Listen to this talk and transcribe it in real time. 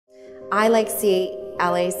I like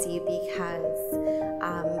CLAC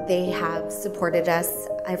because they have supported us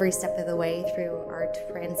every step of the way through our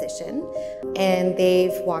transition, and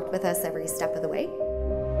they've walked with us every step of the way.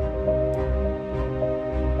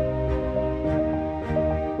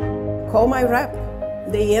 Call my rep.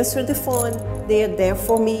 They answer the phone. They are there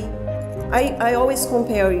for me. I always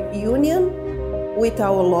compare union with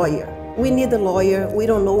our lawyer. We need a lawyer. We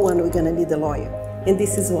don't know when we're going to need a lawyer. And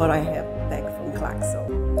this is what I have back from CLAC, so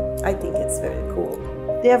I think it's very cool.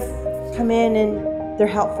 They have come in and they're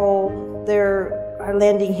helpful. They're our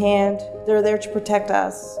lending hand. They're there to protect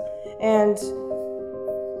us. And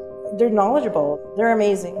they're knowledgeable. They're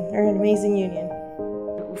amazing. They're an amazing union.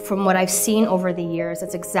 From what I've seen over the years,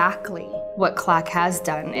 that's exactly what CLAC has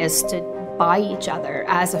done, is to buy each other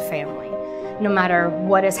as a family. No matter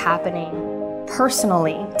what is happening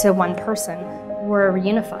personally to one person, we're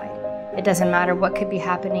unified. It doesn't matter what could be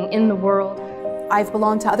happening in the world. I've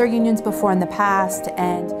belonged to other unions before in the past,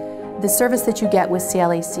 and the service that you get with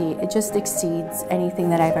CLAC, it just exceeds anything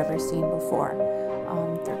that I've ever seen before.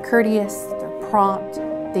 They're courteous, they're prompt,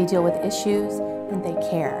 they deal with issues, and they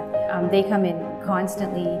care. They come in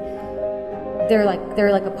constantly. They're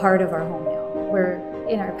like a part of our home now. Where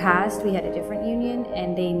in our past we had a different union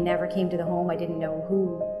and they never came to the home. I didn't know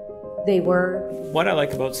who they were. What I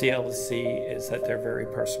like about CLAC is that they're very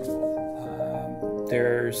personable.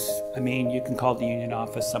 You can call the union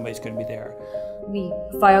office, somebody's going to be there. We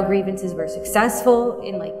file grievances. We're successful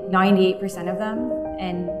in like 98% of them,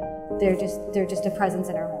 and they're just a presence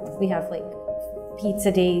in our home. We have like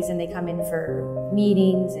pizza days, and they come in for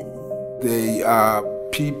meetings. And they are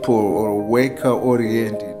people or worker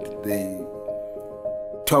oriented. They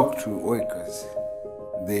talk to workers.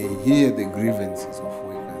 They hear the grievances of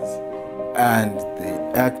workers, and they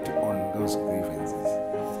act on those grievances.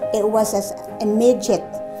 It was an immediate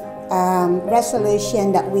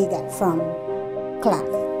resolution that we got from CLAC.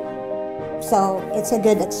 So it's a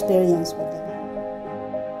good experience with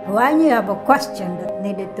them. When you have a question that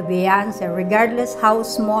needed to be answered, regardless how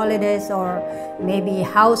small it is or maybe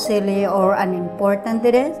how silly or unimportant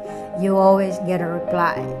it is, you always get a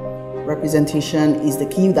reply. Representation is the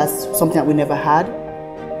key. That's something that we never had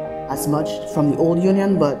as much from the old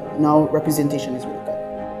union, but now representation is really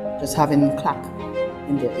good. Just having CLAC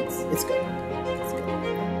in there, it's good.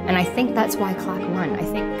 And I think that's why CLAC won. I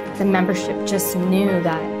think the membership just knew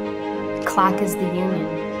that CLAC is the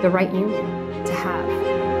union, the right union to have.